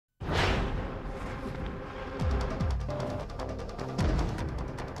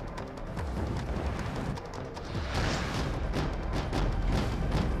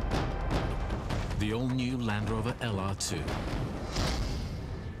all-new Land Rover LR2.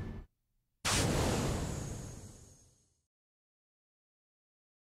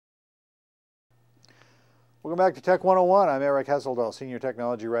 Welcome back to Tech 101. I'm Eric Hesseldahl, Senior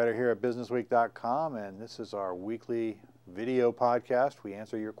Technology Writer here at BusinessWeek.com, and this is our weekly video podcast. We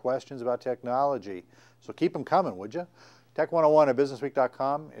answer your questions about technology, so keep them coming, would you? Tech 101 at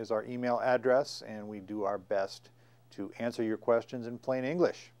BusinessWeek.com is our email address, and we do our best to answer your questions in plain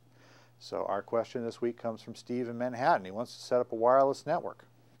English. So our question this week comes from Steve in Manhattan. He wants to set up a wireless network.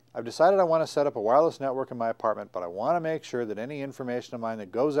 I've decided I want to set up a wireless network in my apartment, but I want to make sure that any information of mine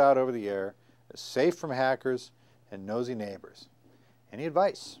that goes out over the air is safe from hackers and nosy neighbors. Any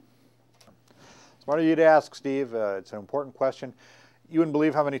advice? Smart of you to ask, Steve. It's an important question. You wouldn't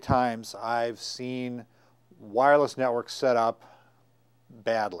believe how many times I've seen wireless networks set up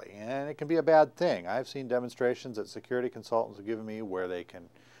badly, and it can be a bad thing. I've seen demonstrations that security consultants have given me where they can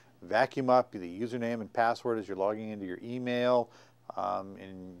vacuum up the username and password as you're logging into your email,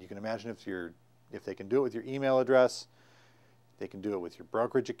 and you can imagine if they can do it with your email address, they can do it with your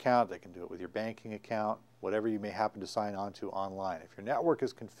brokerage account, they can do it with your banking account, whatever you may happen to sign on to online. If your network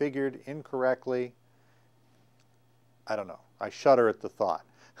is configured incorrectly, I don't know, I shudder at the thought.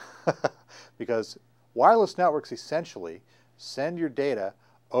 Because wireless networks essentially send your data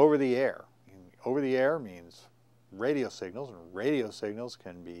over the air. Over the air means radio signals, and radio signals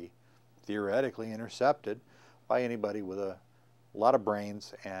can be theoretically intercepted by anybody with a lot of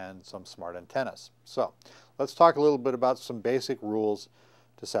brains and some smart antennas. So let's talk a little bit about some basic rules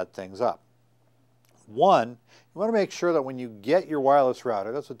to set things up. One, you want to make sure that when you get your wireless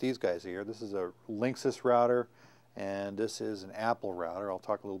router, that's what these guys are here. This is a Linksys router, and this is an Apple router. I'll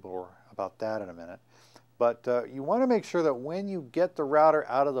talk a little more about that in a minute. But you want to make sure that when you get the router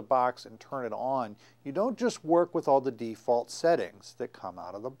out of the box and turn it on, you don't just work with all the default settings that come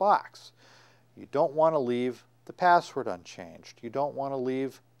out of the box. You don't want to leave the password unchanged. You don't want to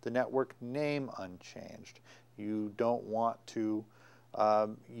leave the network name unchanged. You don't want to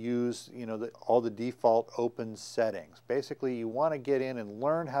use all the default open settings. Basically, you want to get in and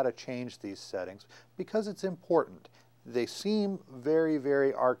learn how to change these settings because it's important. They seem very,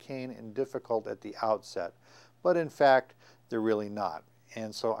 very arcane and difficult at the outset, but in fact, they're really not.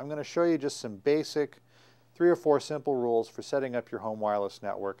 And so I'm going to show you just some basic 3 or 4 simple rules for setting up your home wireless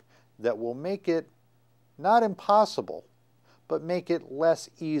network that will make it not impossible, but make it less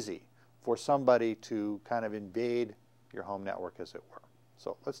easy for somebody to kind of invade your home network, as it were.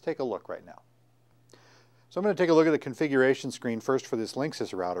 So let's take a look right now. So I'm going to take a look at the configuration screen first for this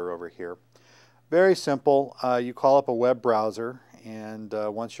Linksys router over here. Very simple. You call up a web browser, and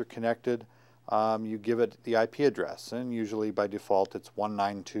once you're connected, you give it the IP address, and usually by default it's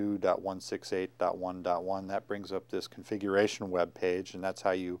 192.168.1.1. That brings up this configuration web page, and that's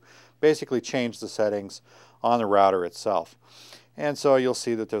how you basically change the settings on the router itself. And so you'll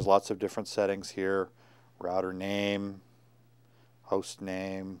see that there's lots of different settings here: router name, host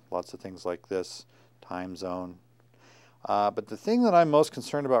name, lots of things like this, time zone. But the thing that I'm most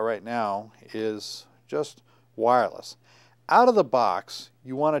concerned about right now is just wireless. Out of the box,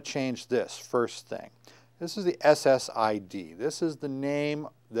 you want to change this first thing. This is the SSID. This is the name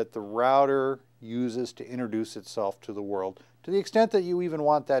that the router uses to introduce itself to the world, to the extent that you even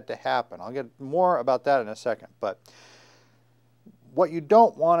want that to happen. I'll get more about that in a second. But what you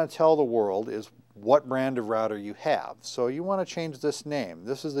don't want to tell the world is what brand of router you have. So you want to change this name.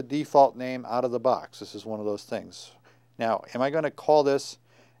 This is the default name out of the box. This is one of those things. Now, am I going to call this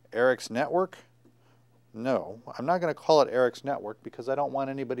Eric's Network? No, I'm not going to call it Eric's Network because I don't want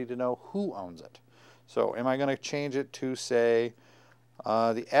anybody to know who owns it. So am I going to change it to, say,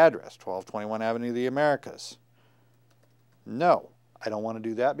 the address, 1221 Avenue of the Americas? No, I don't want to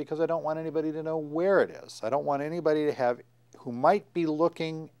do that because I don't want anybody to know where it is. I don't want anybody to have, who might be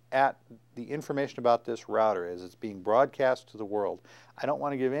looking at the information about this router as it's being broadcast to the world. I don't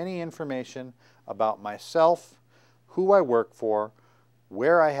want to give any information about myself, who I work for,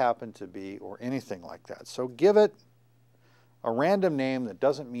 where I happen to be, or anything like that. So give it a random name that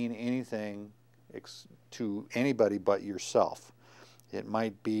doesn't mean anything to anybody but yourself. It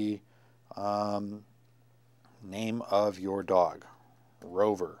might be name of your dog,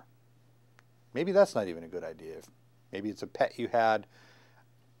 Rover. Maybe that's not even a good idea. Maybe it's a pet you had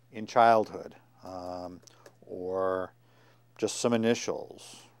in childhood, or just some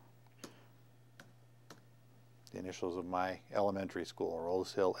initials. The initials of my elementary school, or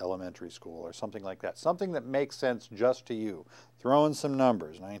Rose Hill Elementary School, or something like that. Something that makes sense just to you. Throw in some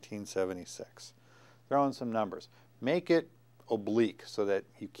numbers, 1976. Throw in some numbers. Make it oblique so that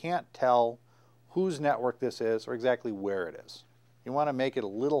you can't tell whose network this is or exactly where it is. You want to make it a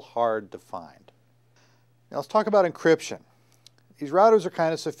little hard to find. Now let's talk about encryption. These routers are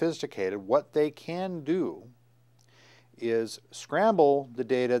kind of sophisticated. What they can do is scramble the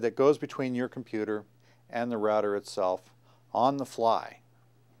data that goes between your computer and the router itself on the fly.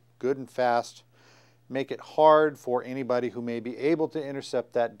 Good and fast. Make it hard for anybody who may be able to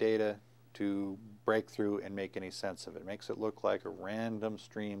intercept that data to break through and make any sense of it. It makes it look like a random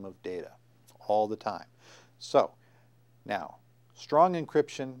stream of data all the time. So, now, strong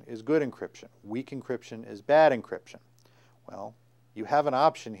encryption is good encryption. Weak encryption is bad encryption. Well, you have an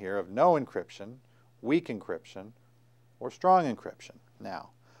option here of no encryption, weak encryption, or strong encryption.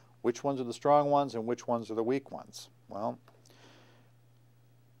 Now, which ones are the strong ones and which ones are the weak ones? Well,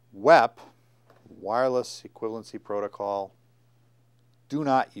 WEP, Wireless Equivalency Protocol, do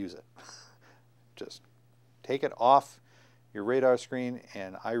not use it. Just take it off your radar screen,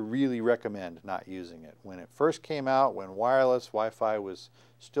 and I really recommend not using it. When it first came out, when wireless Wi-Fi was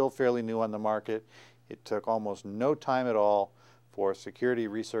still fairly new on the market, it took almost no time at all for security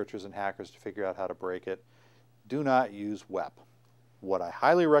researchers and hackers to figure out how to break it. Do not use WEP. What I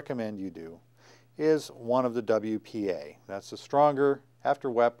highly recommend you do is one of the WPA. That's the stronger.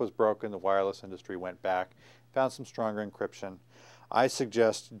 After WEP was broken, the wireless industry went back, found some stronger encryption. I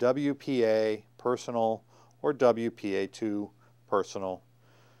suggest WPA Personal or WPA2 Personal.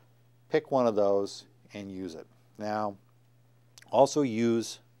 Pick one of those and use it. Now, also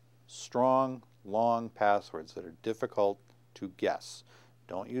use strong, long passwords that are difficult to guess.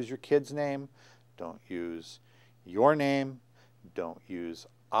 Don't use your kid's name. Don't use your name. Don't use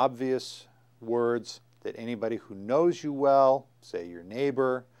obvious words that anybody who knows you well, say your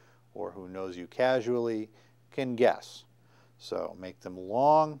neighbor, or who knows you casually, can guess. So make them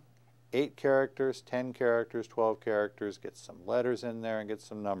long, 8 characters, 10 characters, 12 characters, get some letters in there and get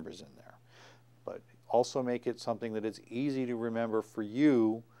some numbers in there. But also make it something that is easy to remember for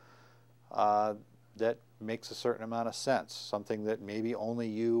you, that makes a certain amount of sense, something that maybe only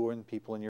you and people in your